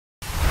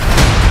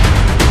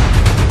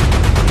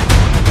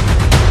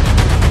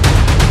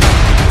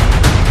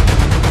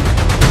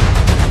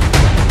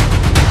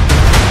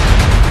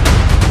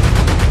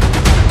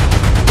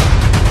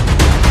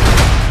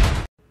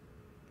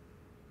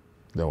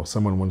know,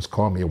 someone once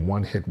called me a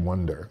one-hit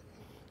wonder.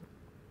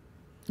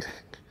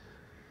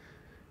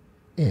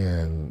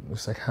 And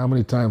it's like, how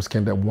many times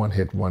can that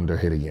one-hit wonder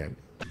hit again?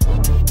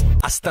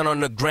 I stun on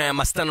the gram,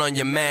 I stun on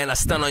your man, I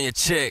stun on your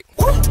chick.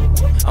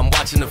 I'm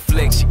watching the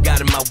flick, she got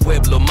in my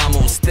whip, little mama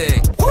on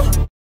stick.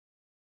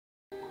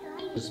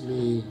 It's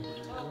me,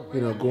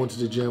 you know, going to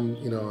the gym,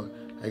 you know,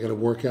 I gotta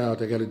work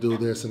out, I gotta do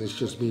this, and it's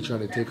just me trying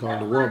to take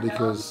on the world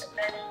because,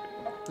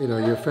 you know,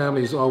 your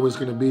family's always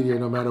gonna be there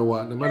no matter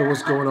what, no matter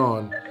what's going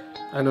on.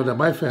 I know that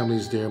my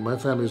family's there, my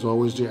family's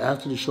always there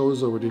after the show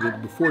is over, they're there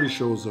before the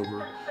show is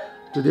over.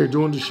 They're there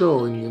doing the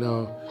show, and you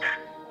know,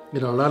 a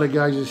lot of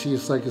guys you see,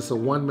 it's like it's a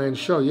one-man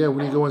show. Yeah,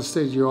 when you go on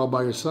stage, you're all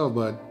by yourself,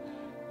 but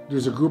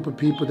there's a group of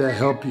people that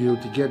help you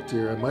to get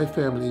there, and my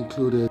family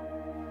included.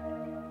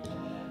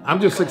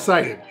 I'm just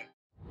excited.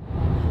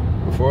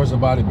 Before I was a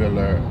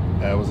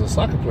bodybuilder, I was a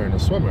soccer player and a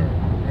swimmer,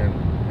 and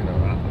you know,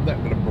 I'm not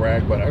gonna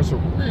brag, but I was a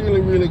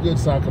really, really good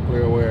soccer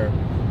player where,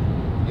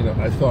 you know,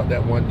 I thought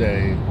that one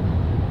day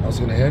I was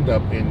gonna end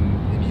up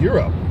in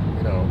Europe,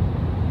 you know,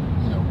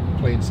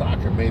 playing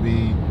soccer,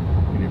 maybe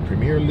in the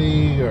Premier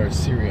League or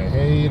Serie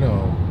A, you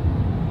know,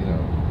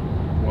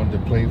 wanted to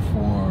play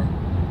for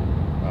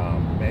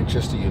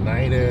Manchester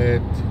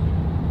United,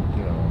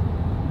 you know,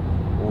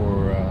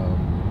 or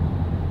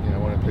you know, I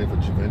wanted to play for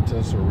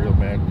Juventus or Real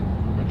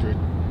Madrid.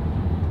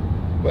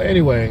 But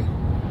anyway,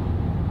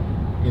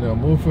 you know,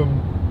 moved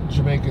from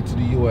Jamaica to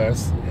the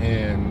U.S.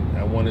 and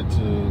I wanted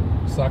to.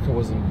 Soccer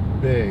wasn't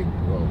big.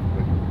 Well,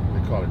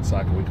 they call it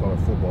soccer. We call it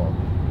football.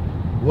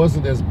 It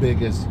wasn't as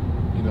big as,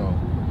 you know,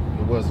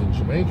 it was in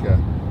Jamaica.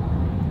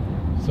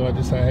 So I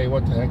decided, hey,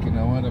 what the heck, you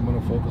know what? I'm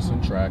gonna focus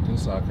on track and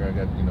soccer. I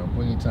got, you know,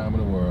 plenty of time in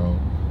the world.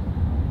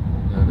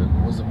 You know, there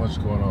wasn't much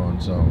going on.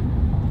 So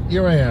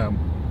here I am,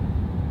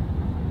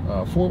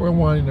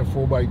 4x1 and a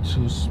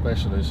 4x2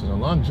 specialist and a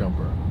long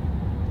jumper.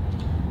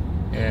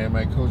 And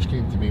my coach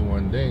came to me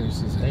one day and he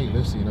says, hey,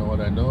 listen, you know what?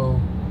 I know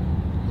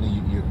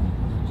you're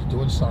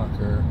doing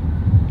soccer,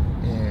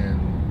 and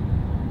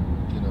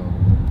you know,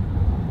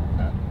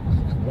 I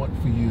want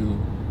for you,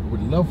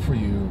 would love for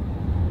you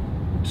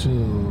to,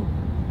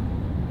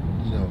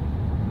 you know,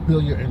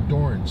 build your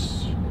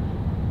endurance.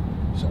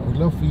 So I would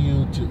love for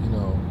you to, you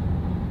know,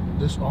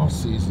 this off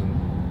season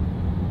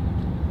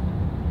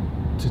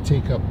to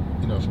take up,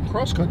 you know, some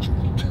cross country.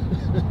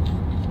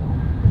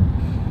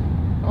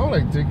 I'm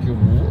like thinking,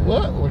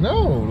 what? Well,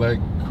 no, like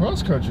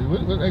cross country.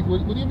 What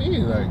do you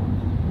mean? Like,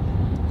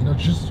 you know,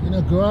 just, you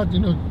know, go out, you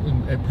know,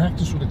 and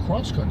practice with a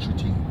cross country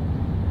team.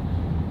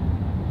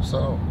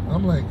 So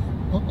I'm like,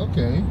 oh,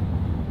 okay.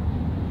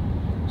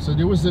 So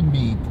there was a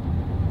meet,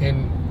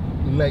 and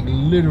like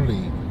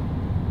literally,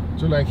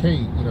 so like, hey,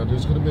 you know,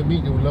 there's gonna be a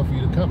meet, and we'd love for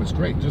you to come. It's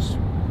great. Just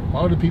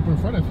follow the people in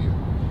front of you.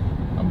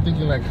 I'm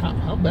thinking like,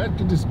 how bad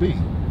could this be?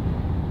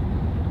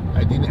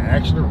 I didn't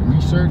actually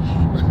research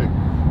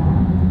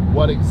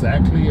what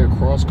exactly a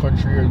cross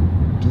country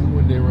do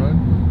when they run.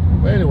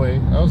 But anyway,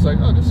 I was like,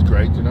 oh, this is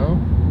great, you know.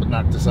 But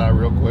knock this out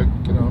real quick,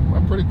 you know.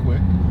 I'm pretty quick.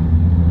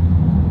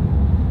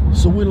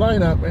 So we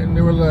line up, and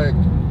they were like,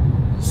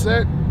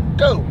 set,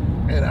 go.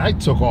 And I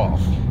took off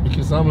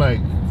because I'm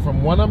like,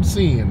 from what I'm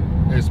seeing,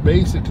 it's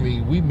basically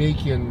we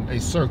making a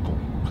circle.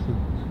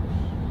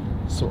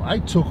 So I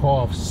took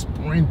off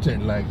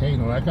sprinting, like, hey, you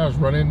know, like I was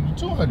running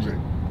 200.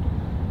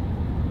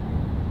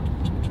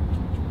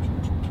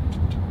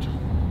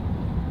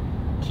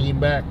 Came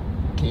back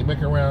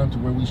around to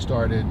where we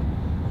started,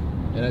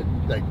 and it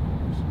like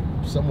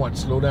somewhat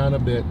slowed down a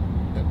bit.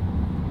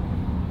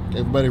 And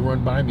everybody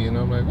run by me, and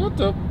I'm like, what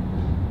the?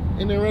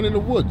 And they run in the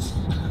woods.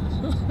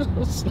 I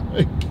was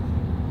like,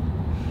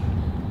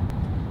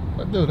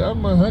 but dude,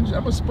 I'm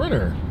a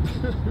sprinter.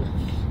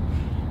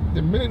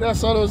 The minute I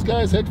saw those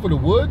guys head for the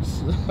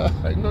woods,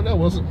 I know that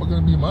wasn't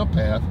going to be my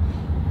path.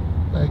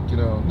 Like, you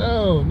know,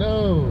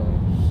 no.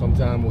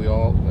 Sometimes we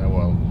all,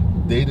 well,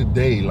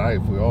 day-to-day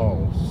life, we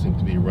all seem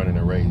to be running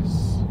a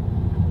race.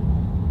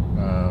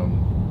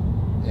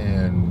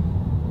 And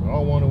we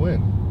all want to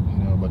win,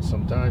 you know, but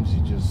sometimes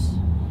you just,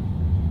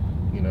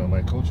 you know,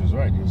 my coach was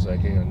right. He was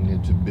like, hey, I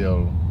need to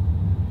build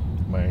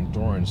my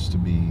endurance to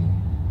be,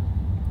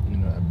 you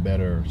know, a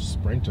better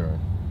sprinter.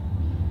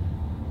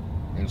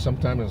 And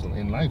sometimes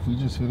in life, we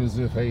just feel as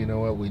if, hey, you know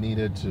what, we need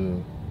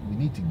to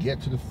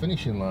get to the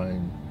finishing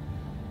line,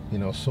 you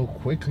know, so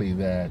quickly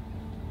that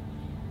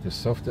the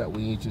stuff that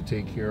we need to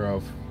take care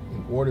of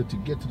in order to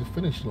get to the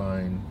finish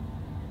line,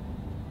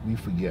 we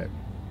forget.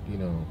 You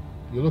know,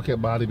 you look at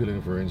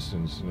bodybuilding, for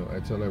instance, you know,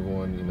 I tell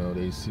everyone, you know,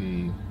 they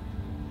see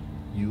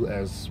you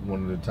as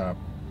one of the top,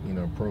 you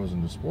know, pros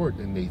in the sport,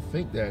 and they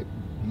think that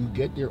you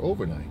get there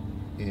overnight.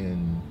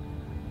 And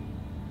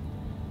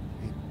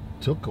it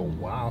took a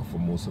while for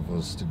most of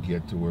us to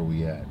get to where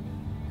we at.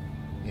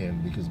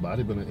 And because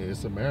bodybuilding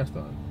is a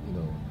marathon, you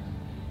know,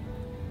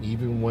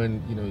 even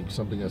when, you know,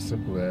 something as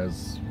simple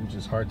as, which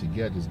is hard to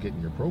get, is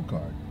getting your pro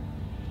card.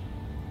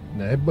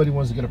 Now, everybody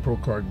wants to get a pro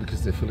card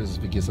because they feel as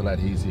if it gets a lot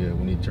easier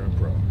when you turn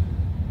pro.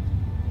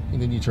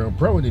 And then you turn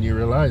pro, and then you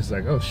realize,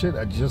 like, oh shit,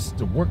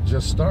 the work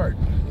just started,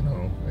 you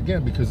know,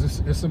 again, because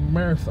it's a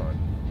marathon.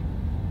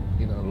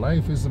 You know,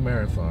 life is a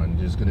marathon.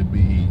 There's going to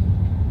be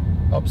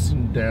ups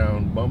and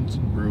downs, bumps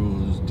and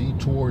bruises,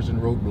 detours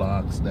and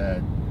roadblocks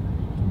that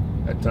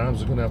at times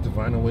we're going to have to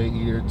find a way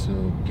either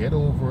to get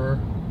over,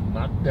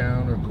 knock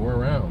down, or go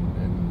around.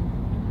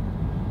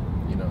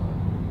 And, you know,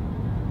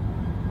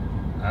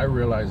 I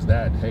realized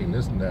that, hey,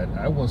 listen, that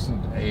I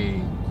wasn't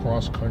a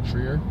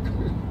cross-countryer.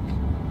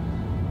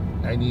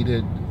 I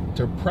needed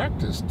to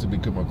practice to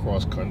become a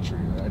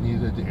cross-countryer. I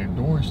needed the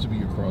endurance to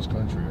be a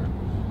cross-countryer.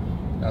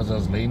 As I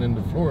was laying on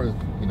the floor,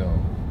 you know,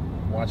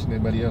 watching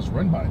everybody else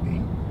run by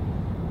me,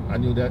 I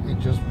knew that it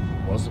just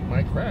wasn't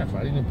my craft.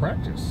 I didn't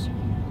practice.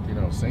 You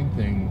know, same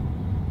thing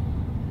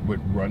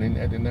with running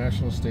at the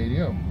National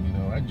Stadium. You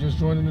know, I just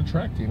joined in the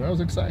track team. I was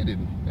excited.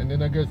 And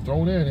then I get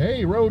thrown in.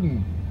 Hey,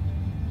 Rhoden,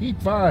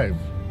 Heat 5.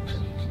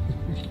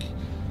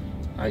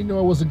 I know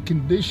I wasn't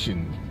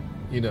conditioned,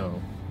 you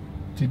know,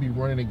 to be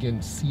running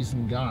against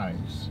seasoned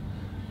guys.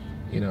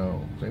 You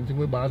know, same thing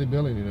with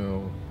bodybuilding, you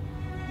know.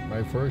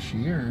 My first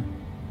year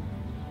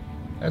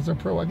as a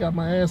pro, I got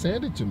my ass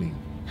handed to me.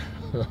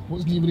 It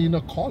wasn't even in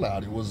a call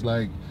out. It was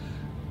like,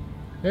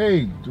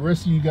 hey, the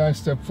rest of you guys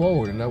step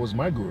forward, and that was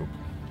my group.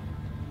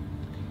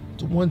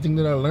 The one thing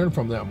that I learned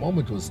from that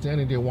moment was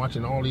standing there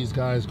watching all these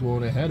guys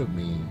going ahead of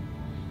me.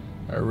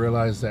 I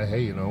realized that,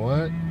 hey, you know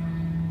what?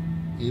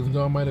 Even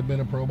though I might have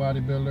been a pro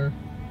bodybuilder,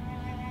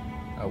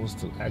 I was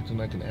still acting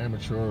like an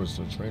amateur, or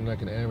still training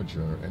like an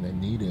amateur, and I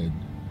needed,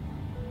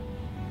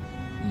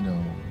 you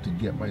know, to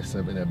get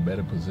myself in a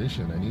better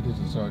position. I needed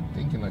to start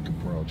thinking like a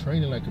pro,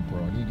 training like a pro.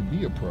 I needed to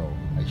be a pro.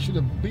 I should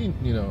have been,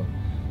 you know,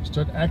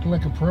 start acting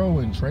like a pro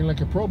and train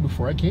like a pro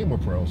before I became a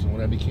pro. So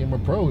when I became a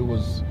pro, it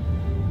was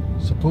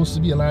supposed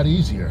to be a lot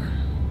easier.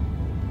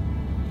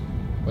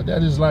 But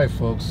that is life,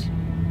 folks.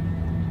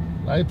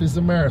 Life is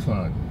a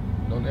marathon.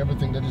 Don't ever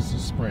think that it's a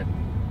sprint.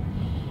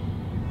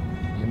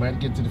 You might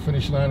get to the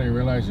finish line and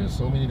realize there's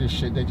so many of this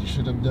shit that you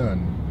should have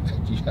done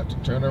that you have to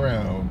turn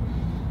around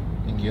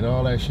and get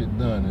all that shit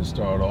done and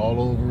start all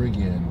over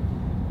again.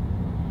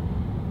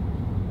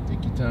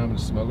 Take your time and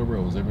smell the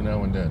rose every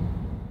now and then.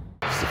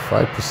 It's the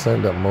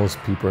 5% that most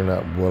people are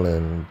not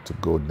willing to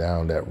go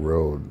down that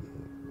road.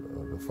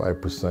 The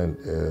 5%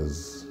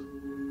 is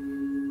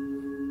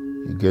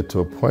you get to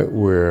a point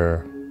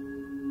where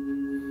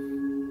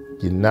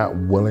you're not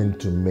willing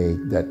to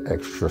make that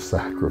extra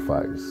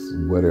sacrifice,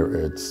 whether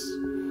it's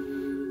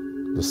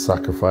the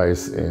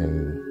sacrifice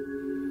in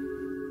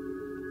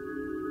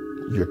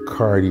your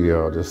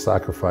cardio, the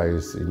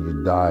sacrifice in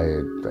your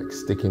diet, like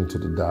sticking to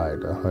the diet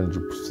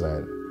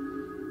 100%.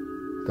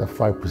 That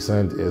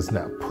 5% is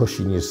not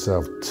pushing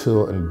yourself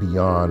to and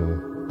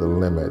beyond the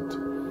limit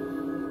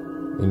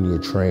in your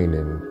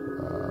training.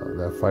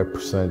 That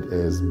 5%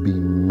 is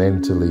being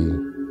mentally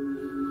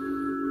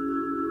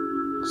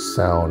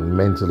sound,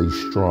 mentally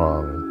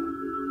strong,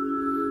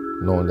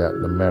 knowing that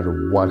no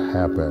matter what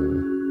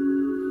happened,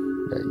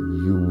 that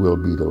you will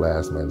be the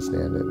last man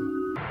standing.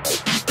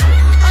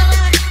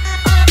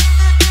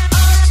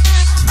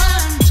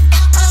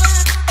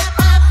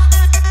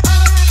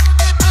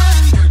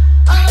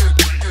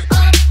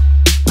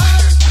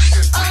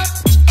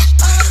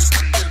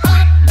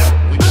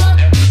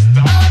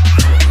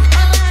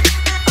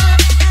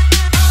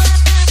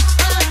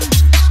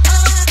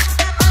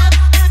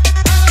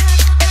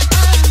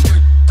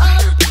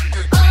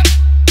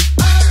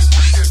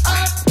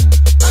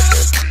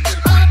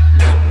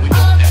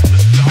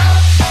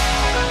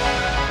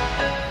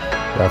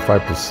 That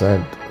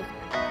 5%,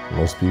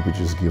 most people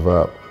just give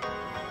up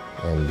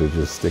and they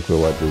just stick with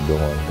what they're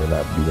doing.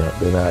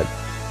 They're not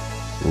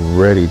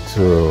ready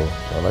to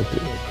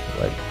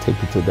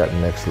take you to that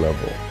next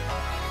level.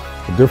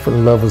 The different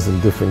levels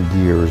and different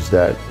gears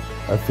that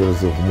I feel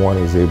as if one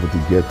is able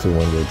to get to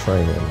when they're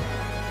training.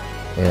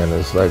 And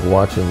it's like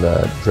watching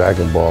the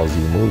Dragon Ball Z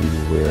movie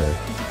where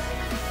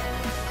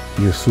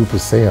you're Super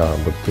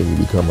Saiyan, but can you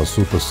become a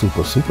Super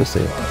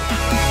Saiyan?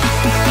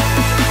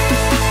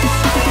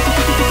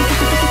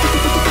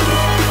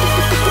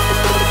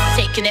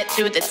 Taking it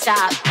to the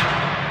top.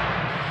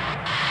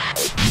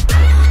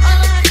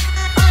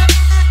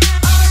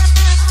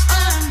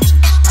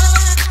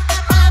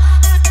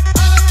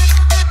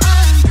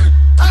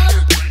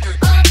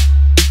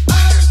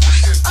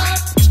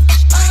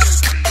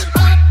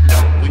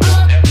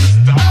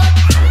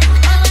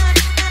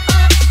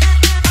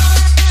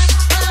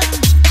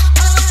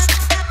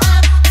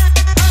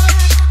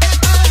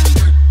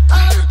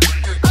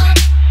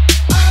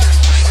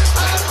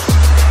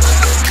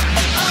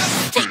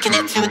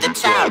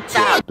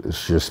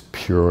 It's just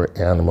pure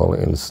animal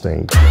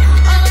instinct.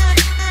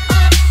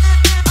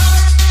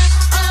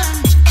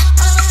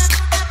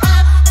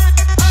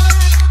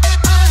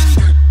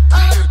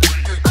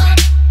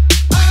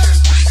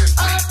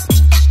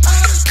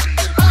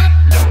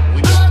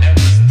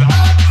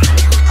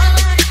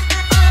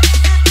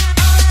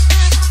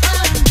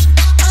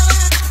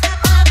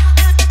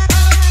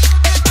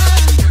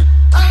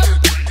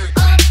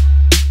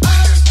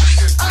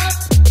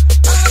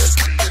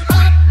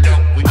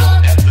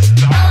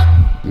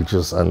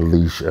 just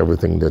unleash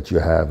everything that you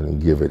have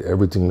and give it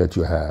everything that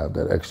you have.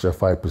 That extra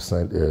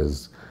 5%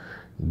 is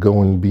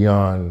going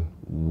beyond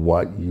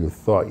what you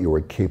thought you were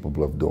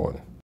capable of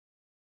doing.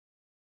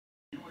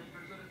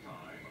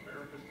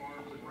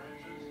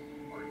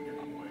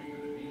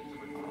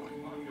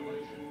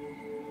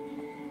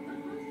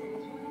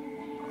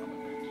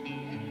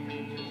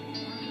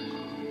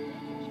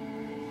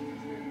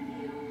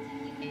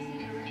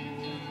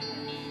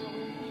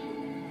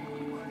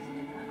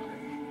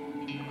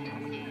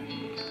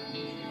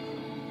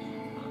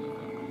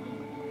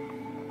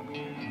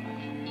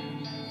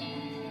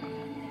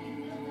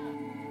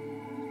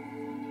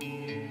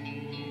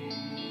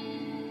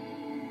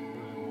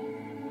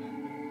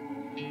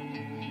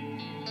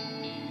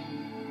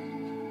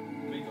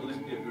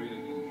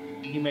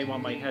 He may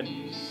want my head.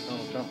 Oh,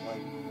 Trump,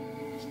 like,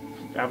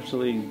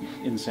 absolutely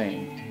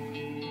insane.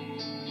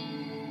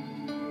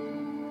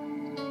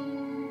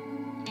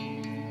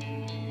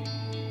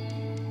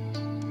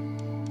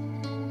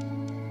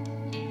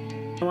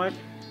 You know what?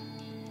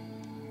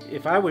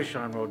 If I was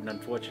Shawn Rhoden,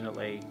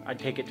 unfortunately, I'd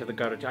take it to the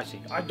gutter. I say,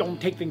 I don't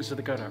take things to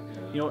the gutter.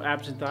 You know,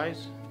 abs and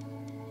thighs?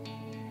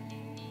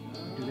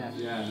 Do that.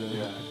 Yeah.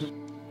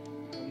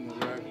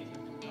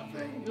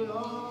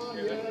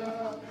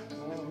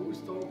 Who's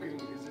talking?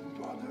 Is it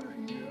brother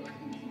here?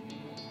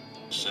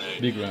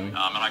 Big Ramy. And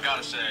I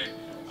gotta say,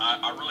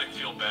 I really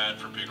feel bad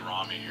for Big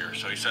Ramy here.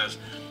 So he says,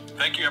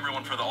 thank you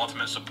everyone for the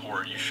ultimate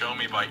support you show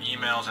me by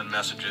emails and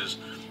messages.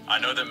 I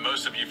know that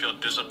most of you feel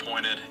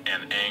disappointed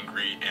and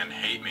angry and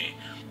hate me.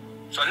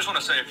 So I just want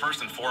to say,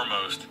 first and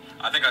foremost,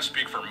 I think I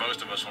speak for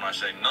most of us when I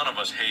say none of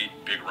us hate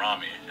Big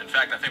Ramy. In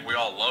fact, I think we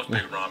all love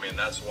Big Ramy, and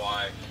that's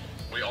why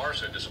we are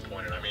so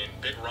disappointed. I mean,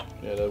 Big Ramy.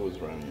 Yeah, that was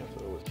Ramy. I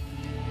thought it was.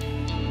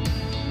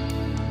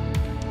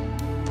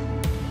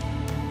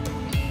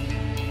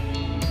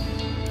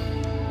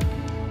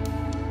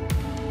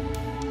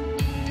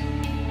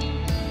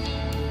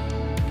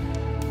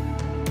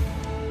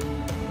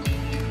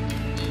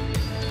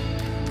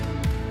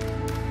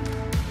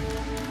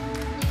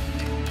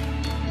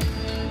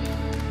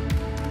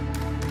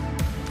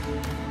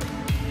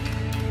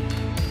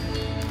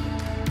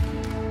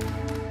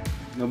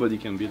 Nobody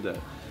can beat that.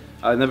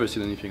 I've never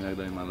seen anything like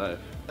that in my life.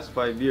 Last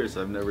 5 years,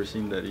 I've never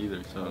seen that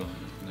either. So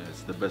yeah,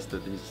 it's the best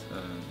that he's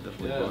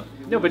definitely done.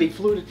 No, but he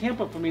flew to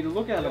Tampa for me to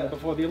look at him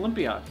before the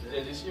Olympia.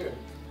 Yeah, this year.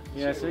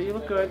 Yeah, so you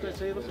look good.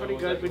 So you look pretty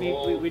good. We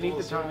need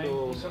the time. We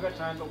still got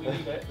time, but we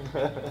need it.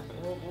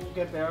 We'll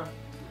get there.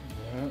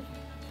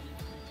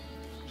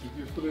 Keep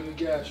your foot in the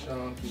gas,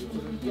 Shawn. Keep your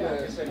foot in the Yeah,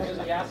 gas.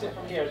 just gas it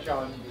from here,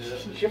 Shawn.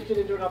 Shift it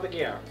into another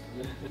gear.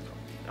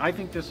 I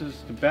think this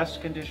is the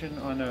best condition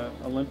on an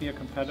Olympia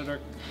competitor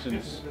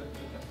since.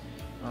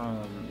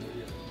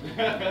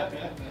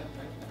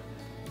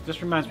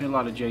 This reminds me a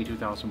lot of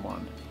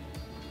J2001,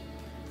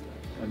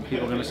 and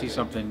people are going to see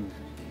something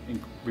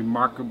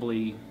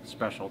remarkably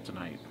special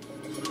tonight.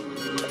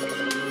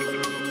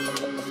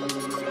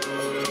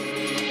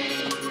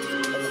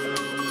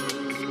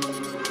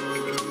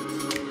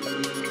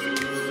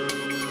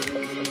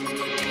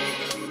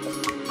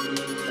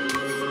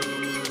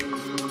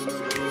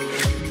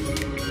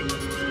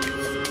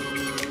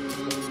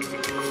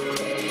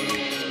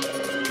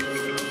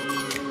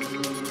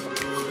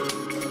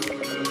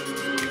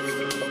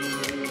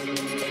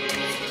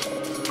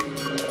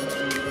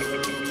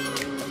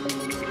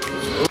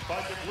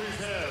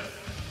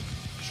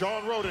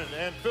 Shawn Rhoden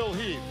and Phil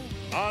Heath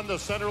on the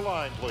center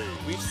line, please.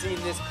 We've seen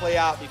this play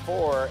out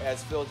before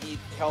as Phil Heath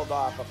held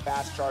off a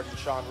fast-charging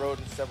Shawn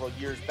Rhoden several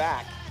years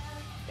back,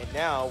 and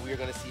now we're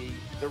going to see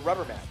the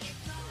rubber match.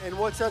 And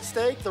what's at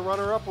stake? The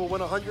runner-up will win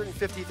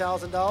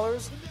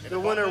 $150,000. The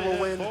winner will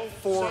win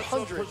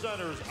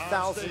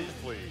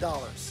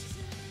 $400,000.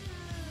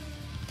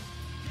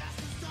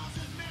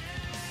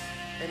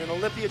 And in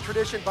Olympia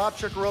tradition, Bob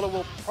Ciccarello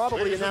will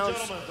probably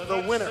announce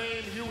the winner.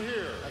 You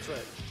here That's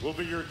right. will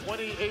be your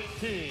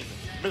 2018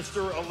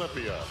 Mr.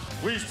 Olympia.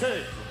 Please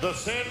take the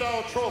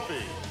Sandow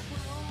Trophy,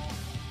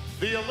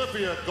 the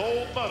Olympia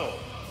Gold Medal,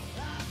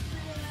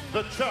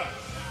 the check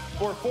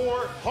for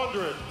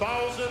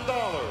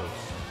 $400,000,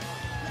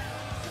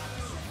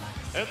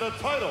 and the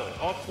title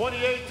of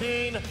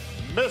 2018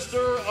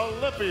 Mr.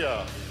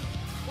 Olympia.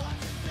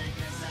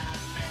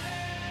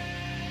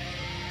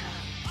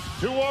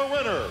 To our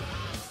winner,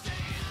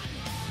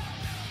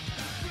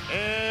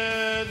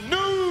 and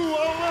new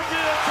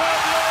Olympia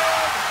champion!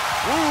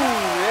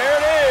 There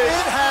it is!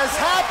 It has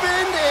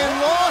happened in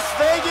Las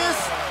Vegas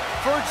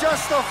for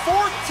just the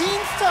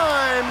 14th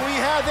time. We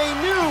have a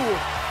new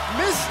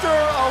Mr.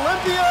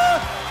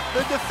 Olympia.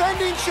 The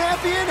defending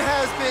champion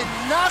has been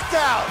knocked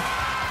out.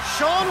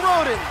 Shawn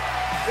Rhoden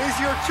is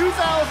your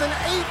 2018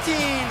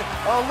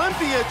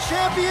 Olympia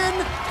champion.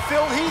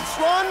 Phil Heath's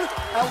run,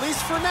 at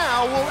least for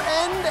now, will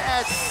end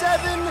at 7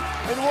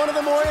 in one of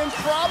the more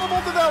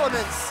improbable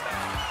developments.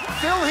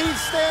 Phil Heath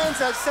stands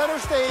at center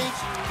stage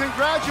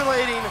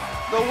congratulating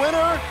the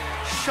winner,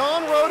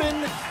 Shawn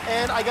Rhoden.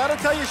 And I gotta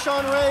tell you,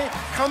 Shawn Ray,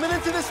 coming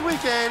into this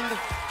weekend,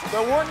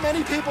 there weren't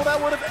many people that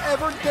would have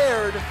ever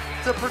dared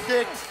to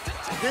predict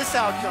this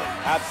outcome.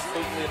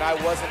 Absolutely, and I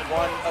wasn't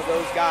one of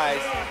those guys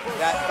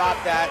that thought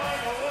that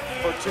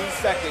for 2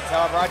 seconds.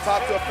 However, I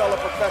talked to a fellow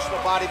professional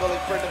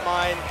bodybuilding friend of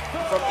mine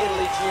from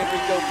Italy,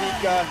 Gianrico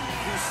Pica,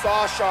 who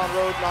saw Shawn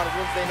Rhoden on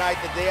Wednesday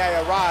night the day I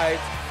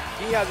arrived.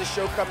 He has a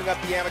show coming up,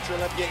 the Amateur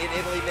Olympia in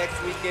Italy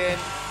next weekend.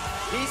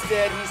 He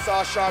said he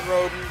saw Shawn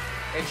Rhoden,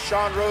 and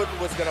Shawn Rhoden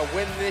was gonna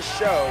win this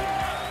show.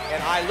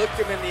 And I looked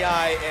him in the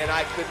eye, and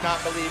I could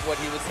not believe what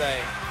he was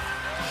saying.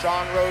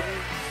 Shawn Rhoden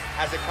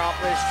has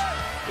accomplished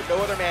what no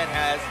other man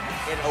has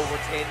in over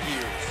 10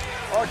 years.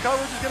 Our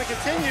coverage is going to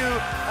continue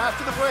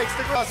after the break.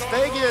 Stick with Las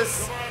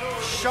Vegas.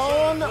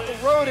 Shawn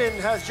Rhoden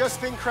has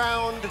just been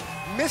crowned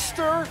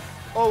Mr.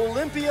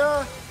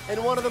 Olympia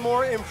in one of the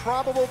more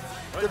improbable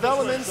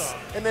developments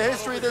in the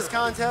history of this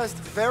contest.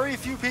 Very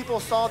few people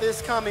saw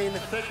this coming.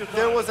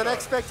 There was an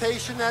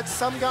expectation that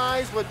some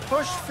guys would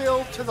push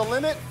Phil to the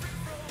limit.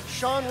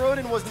 Shawn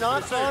Rhoden was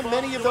not on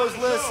many of those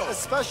lists,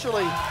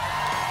 especially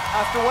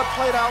after what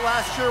played out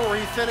last year where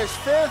he finished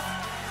 5th.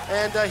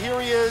 And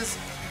here he is,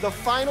 the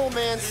final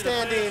man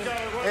standing,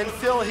 and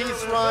Phil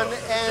Heath's run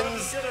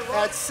ends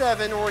at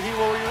 7, where he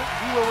will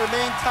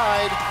remain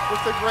tied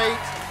with the great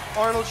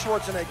Arnold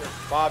Schwarzenegger.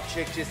 Bob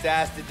Chick just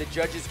asked, did the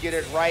judges get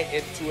it right?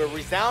 And to a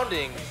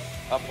resounding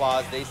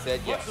applause, they said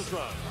yes.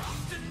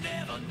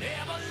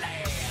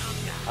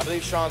 I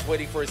believe Shawn's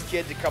waiting for his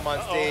kid to come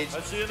on stage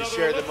to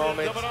share the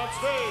moment.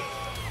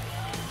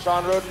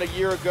 Shawn Rhoden a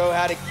year ago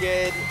had a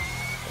kid,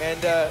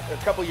 and a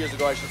couple years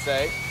ago, I should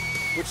say,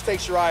 which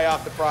takes your eye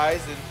off the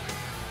prize, and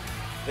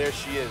there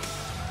she is.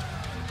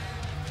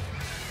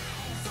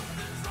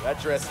 That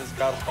dress has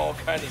got all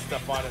kinds of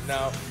stuff on it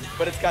now,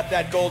 but it's got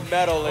that gold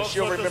medal, and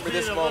she'll remember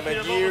this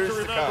moment years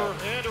to come.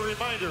 And a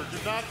reminder, do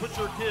not put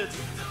your kids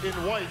in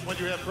white when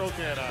you have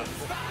Pro-Tan on.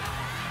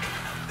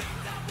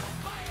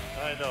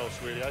 I know,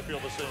 sweetie, I feel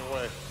the same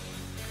way.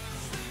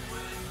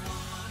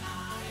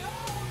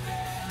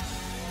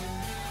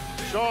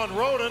 Shawn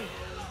Rhoden,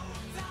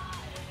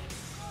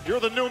 you're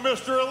the new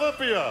Mr.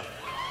 Olympia.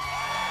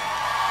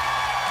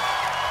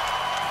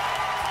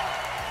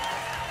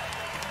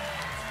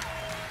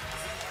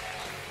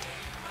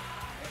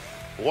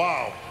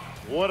 Wow,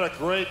 what a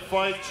great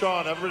fight,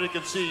 Shawn. Everybody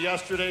can see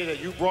yesterday that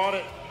you brought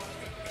it.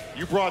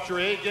 You brought your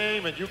A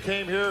game and you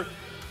came here.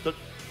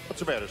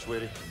 What's the matter,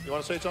 sweetie? You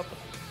want to say something?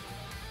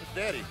 It's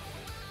Daddy.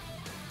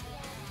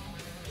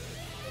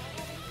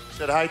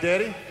 Said hi,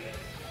 Daddy.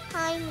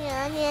 Hi,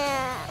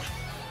 Nana.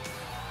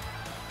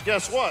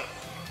 Guess what?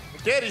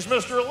 Daddy's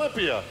Mr.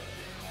 Olympia.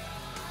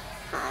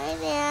 Hi,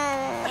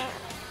 Nana.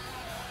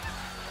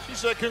 She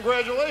said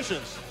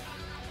congratulations.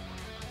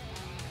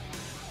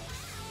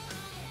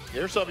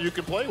 Here's something you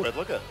can play with.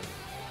 Look at it.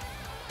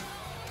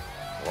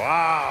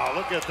 Wow,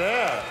 look at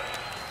that.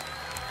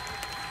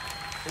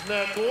 Isn't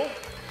that cool?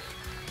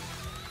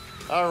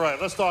 All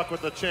right, let's talk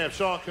with the champ.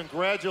 Shawn,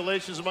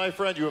 congratulations, my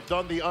friend. You have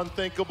done the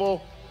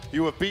unthinkable.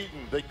 You have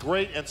beaten the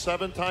great and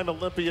 7-time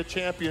Olympia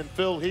champion,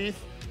 Phil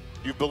Heath.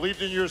 You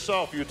believed in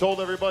yourself. You told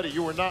everybody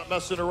you were not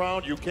messing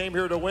around. You came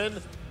here to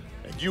win,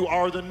 and you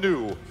are the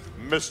new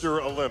Mr.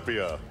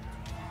 Olympia.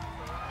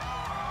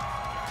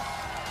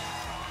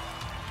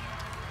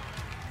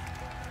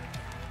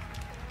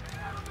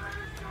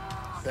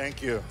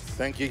 Thank you.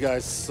 Thank you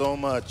guys so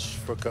much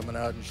for coming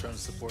out and showing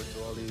support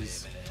to all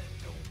these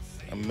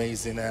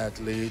amazing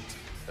athletes.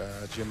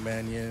 Jim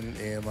Mannion,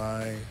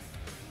 AMI,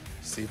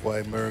 Steve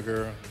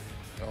White-Merger,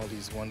 all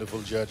these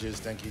wonderful judges.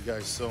 Thank you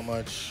guys so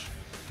much.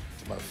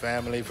 To my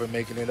family for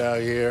making it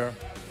out here.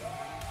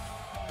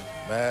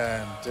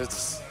 Man,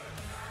 it's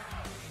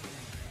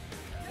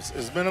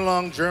been a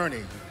long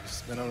journey.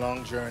 It's been a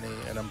long journey,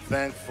 and I'm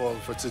thankful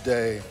for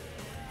today.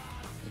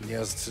 And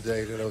yes,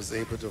 today that I was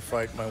able to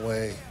fight my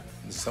way.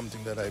 It's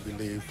something that I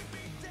believe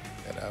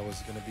that I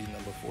was going to be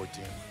number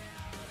 14.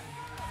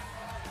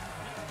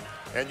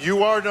 And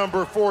you are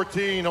number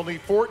 14. Only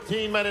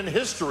 14 men in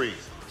history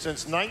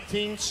since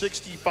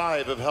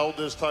 1965 have held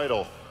this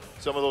title.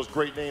 Some of those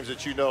great names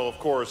that you know, of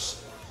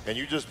course. And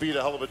you just beat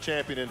a hell of a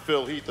champion in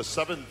Phil Heath, the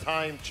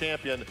 7-time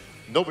champion.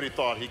 Nobody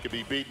thought he could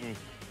be beaten,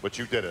 but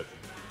you did it.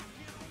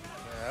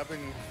 Yeah, I've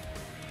been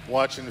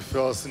watching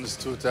Phil since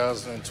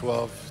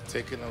 2012,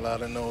 taking a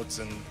lot of notes,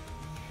 and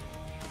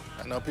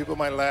I know people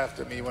might laugh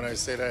at me when I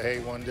say that, hey,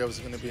 one day I was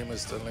going to be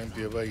Mr.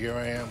 Olympia, but here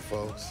I am,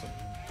 folks.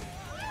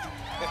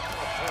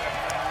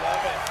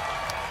 Love it.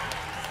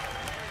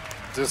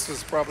 This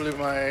was probably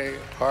my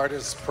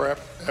hardest prep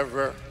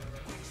ever,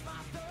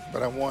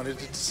 but I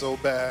wanted it so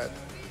bad.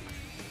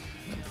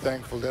 I'm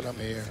thankful that I'm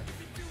here.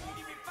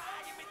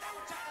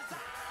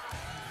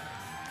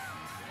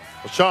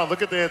 Well, Shawn,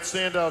 look at that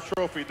Sandow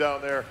trophy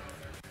down there.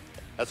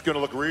 That's going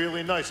to look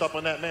really nice up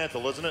on that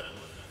mantle, isn't it?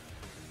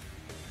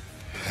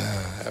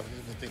 I haven't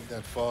even think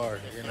that far,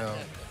 you know.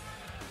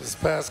 This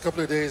past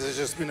couple of days has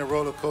just been a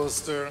roller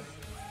coaster.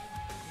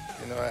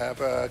 You know, I have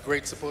a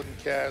great supporting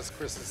cast,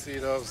 Chris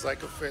Aceto,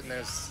 Psycho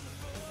Fitness.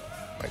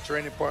 My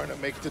training partner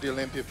make it to the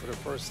Olympia for the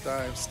first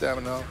time,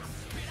 Stamina.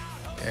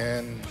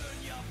 And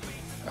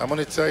I'm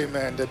gonna tell you,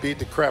 man, they beat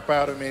the crap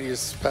out of me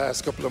these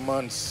past couple of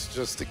months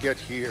just to get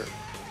here.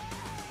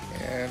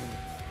 And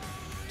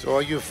to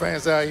all you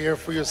fans out here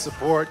for your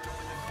support.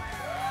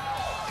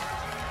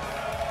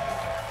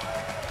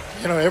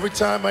 You know, every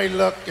time I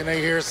look and I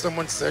hear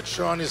someone said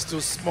Shawn is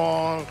too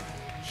small,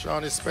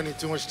 Shawn is spending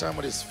too much time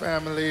with his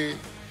family,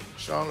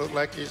 Shawn looked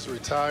like he's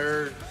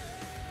retired.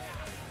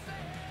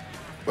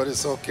 But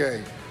it's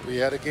okay. We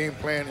had a game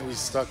plan and we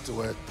stuck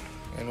to it.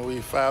 And we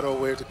found our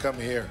way to come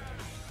here.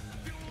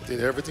 I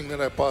did everything that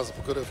I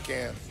possibly could have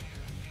can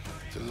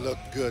to look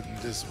good in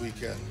this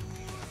weekend.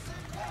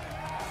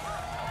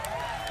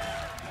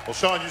 Well,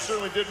 Shawn, you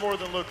certainly did more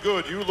than look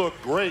good. You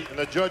looked great, and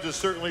the judge is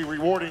certainly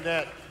rewarding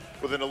that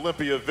with an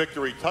Olympia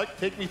victory.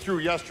 Take me through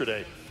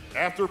yesterday.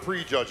 After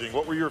prejudging,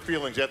 what were your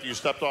feelings after you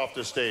stepped off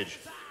the stage?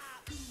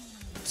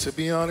 To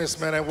be honest,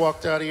 man, I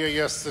walked out here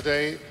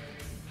yesterday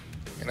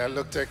and I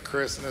looked at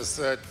Chris and I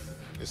said,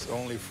 it's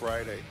only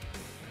Friday.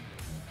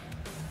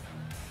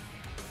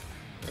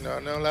 You know, I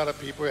know a lot of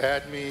people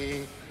had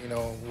me, you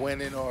know,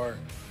 winning or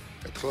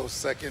a close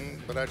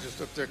second, but I just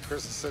looked at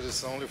Chris and said,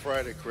 it's only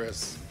Friday,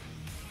 Chris.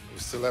 We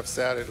still have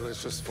Saturday,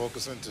 let's just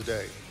focus on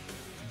today.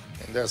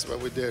 And that's what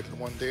we did,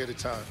 one day at a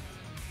time.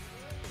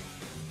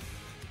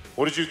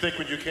 What did you think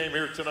when you came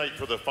here tonight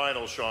for the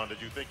final, Shawn? Did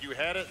you think you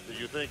had it? Did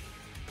you think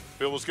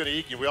Phil was going to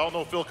eke you? We all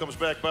know Phil comes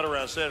back better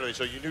on Saturday,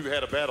 so you knew you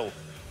had a battle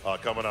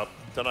coming up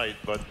tonight.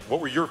 But what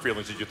were your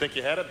feelings? Did you think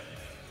you had it?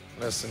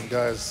 Listen,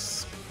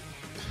 guys,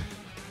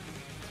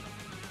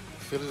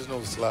 Phil is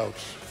no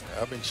slouch.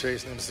 I've been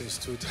chasing him since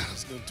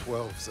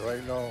 2012, so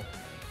I know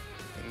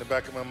in the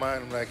back of my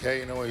mind, I'm like, hey,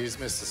 you know what, he's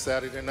missed a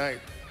Saturday night.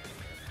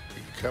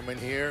 He could come in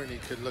here and he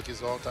could look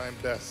his all-time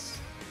best.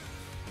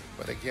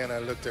 But again, I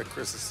looked at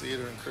Chris's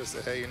theater and Chris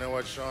said, hey, you know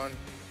what, Shawn?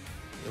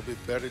 You'll be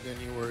better than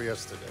you were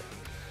yesterday.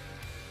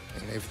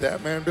 And if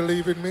that man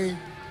believed in me,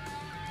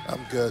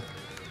 I'm good.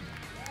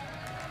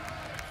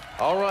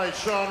 All right,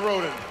 Shawn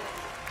Rhoden.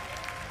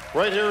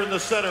 Right here in the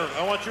center,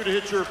 I want you to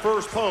hit your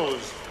first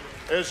pose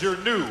as your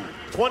new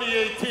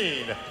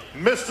 2018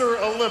 Mr.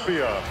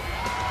 Olympia.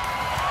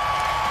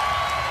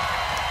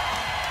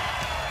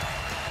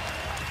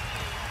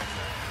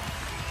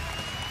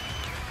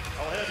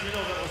 I'll have you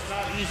know that was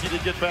not easy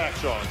to get back,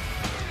 Shawn.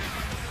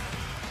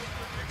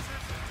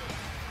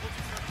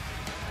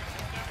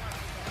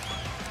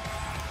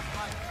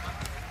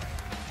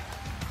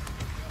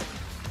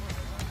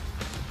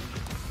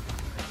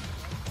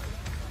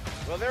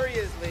 Well, there he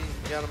is, ladies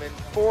and gentlemen.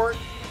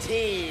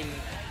 14.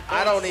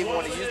 I don't even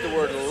want to use the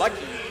word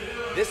lucky.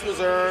 This was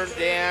earned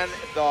and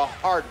the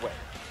hard way.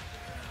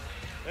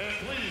 And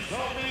please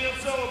help me in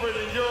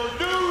celebrating your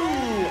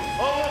new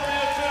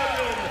Olympia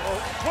champion,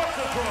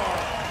 Flexatron,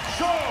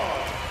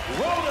 Shawn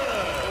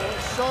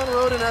Rhoden. Shawn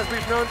Rhoden, as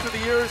we've known through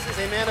the years, is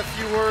a man of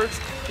few words.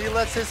 He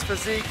lets his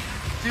physique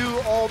do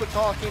all the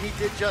talking. He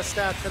did just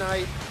that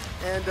tonight,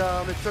 and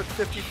it took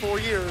 54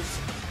 years.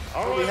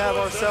 But we have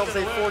ourselves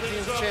a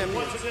 14th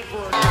champion.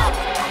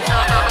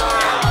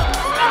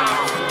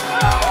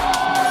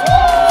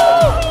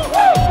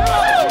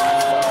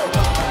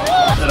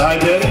 Hi,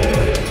 Daddy.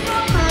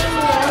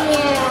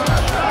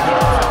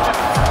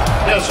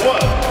 Guess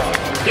what?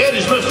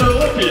 Daddy's Mr.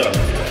 Olympia.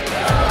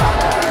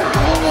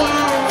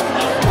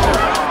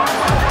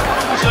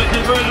 So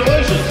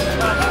congratulations.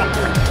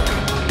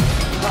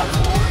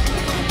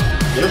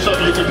 Here's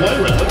something you can play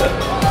with, isn't it?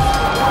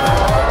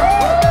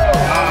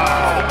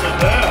 Wow, look at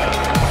that.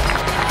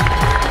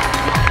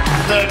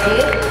 Isn't that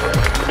cool?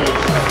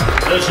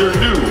 As your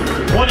new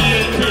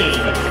 2018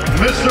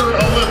 Mr.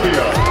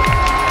 Olympia.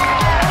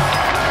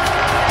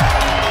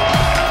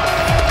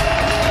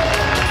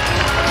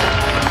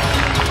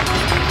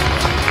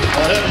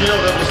 You know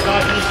that was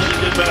not easy to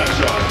get back,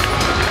 Shawn.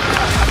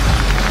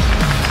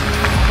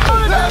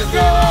 Let's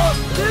go!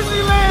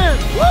 Disneyland!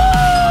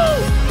 Woo!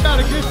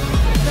 Gotta get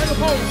take a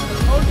pose.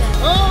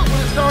 Oh, when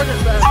it started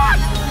back.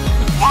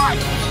 What?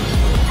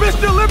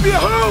 Mr. Olympia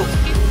who?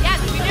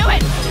 Yes, we knew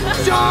it.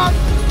 Shawn,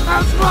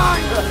 that's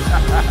mine.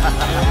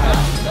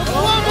 Number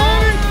one,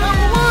 baby!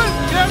 Number one!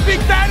 Yeah, big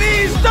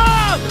fatty,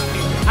 stop!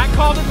 I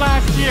called it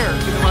last year.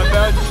 My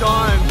bad,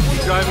 Shawn. You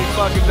drive me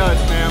fucking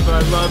nuts, man, but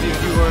I love you.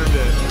 You earned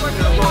it.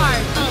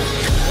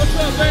 What's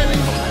up, baby?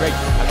 Great.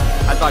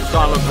 I thought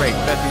Shawn looked great.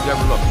 Best he's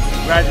ever looked.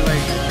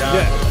 Congratulations, Shawn.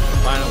 Yeah.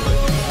 Finally.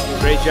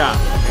 Great job.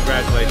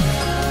 Congratulations.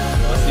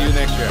 I'll see you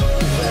next year. We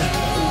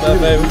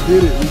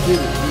did it. We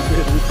did it.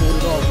 We pulled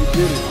it off. We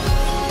did it.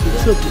 We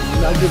took it.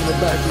 We're not giving it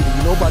back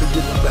either. Nobody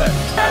gives it back.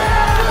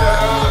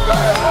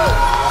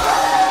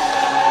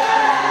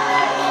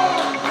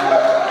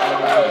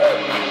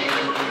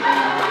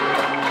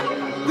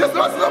 This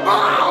was the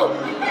ball!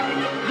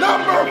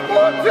 Number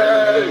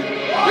 14!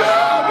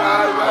 Yeah,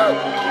 baby!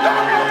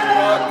 Number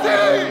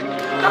 14!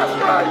 That's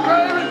right,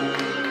 baby!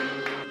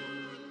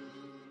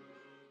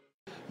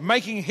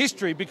 Making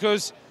history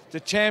because the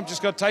champ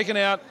just got taken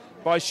out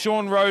by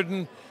Shawn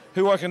Rhoden,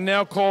 who I can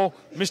now call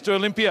Mr.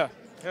 Olympia.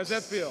 How's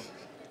that feel?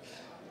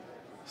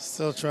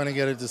 Still trying to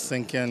get it to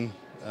sink in.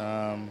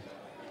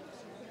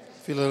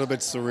 Feel a little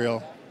bit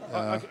surreal.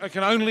 I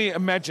can only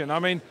imagine. I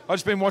mean, I've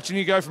just been watching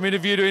you go from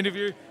interview to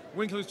interview.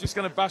 Winkler's just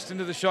going to bust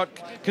into the shot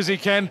because he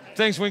can.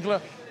 Thanks,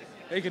 Winkler.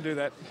 He can do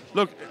that.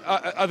 Look,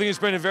 I think it's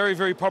been a very,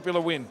 very popular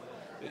win.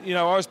 You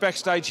know, I was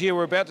backstage here.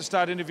 We're about to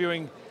start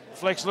interviewing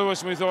Flex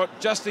Lewis, and we thought,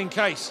 just in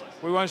case,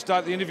 we won't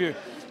start the interview.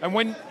 And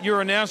when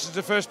you're announced as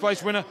the first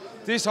place winner,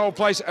 this whole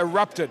place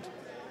erupted.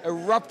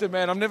 Erupted,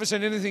 man. I've never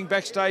seen anything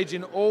backstage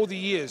in all the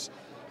years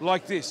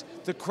like this.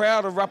 The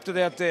crowd erupted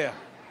out there.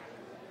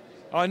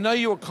 I know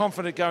you were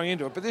confident going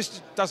into it, but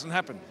this doesn't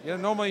happen. You know,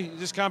 normally you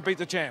just can't beat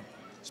the champ.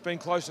 It's been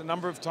close a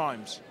number of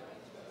times.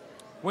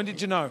 When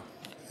did you know?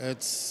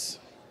 It's,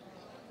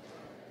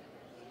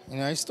 you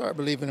know, I started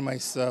believing in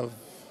myself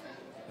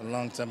a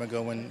long time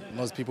ago when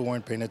most people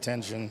weren't paying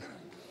attention.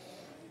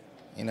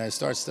 You know, I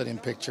started studying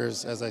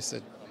pictures. As I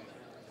said,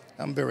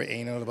 I'm very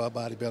anal about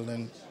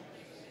bodybuilding.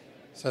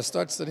 So I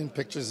started studying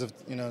pictures of,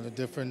 you know, the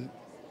different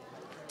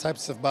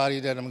types of body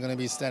that I'm going to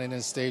be standing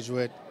on stage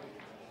with.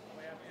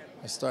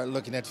 I started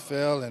looking at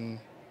Phil, and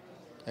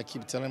I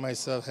keep telling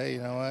myself, hey,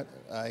 you know what?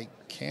 I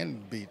can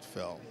beat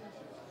Phil.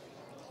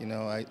 You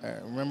know, I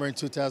remember in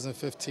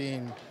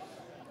 2015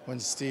 when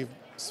Steve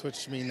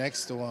switched me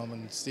next to him,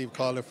 and Steve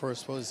called it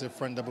first pose,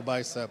 front double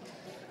bicep.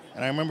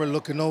 And I remember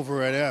looking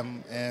over at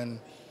him, and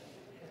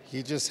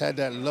he just had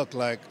that look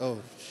like,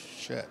 oh,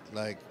 shit.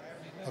 Like,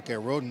 okay,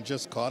 Rhoden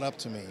just caught up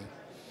to me.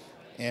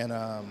 And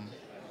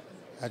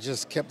I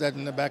just kept that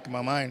in the back of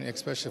my mind,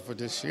 especially for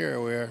this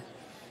year, where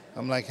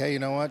I'm like, hey, you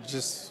know what?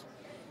 Just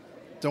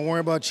don't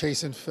worry about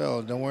chasing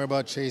Phil. Don't worry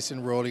about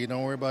chasing Rolly.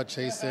 Don't worry about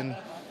chasing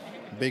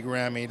Big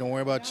Ramy. Don't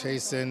worry about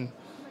chasing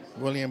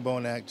William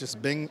Bonac.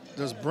 Just bring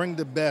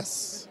the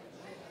best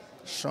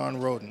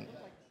Shawn Rhoden.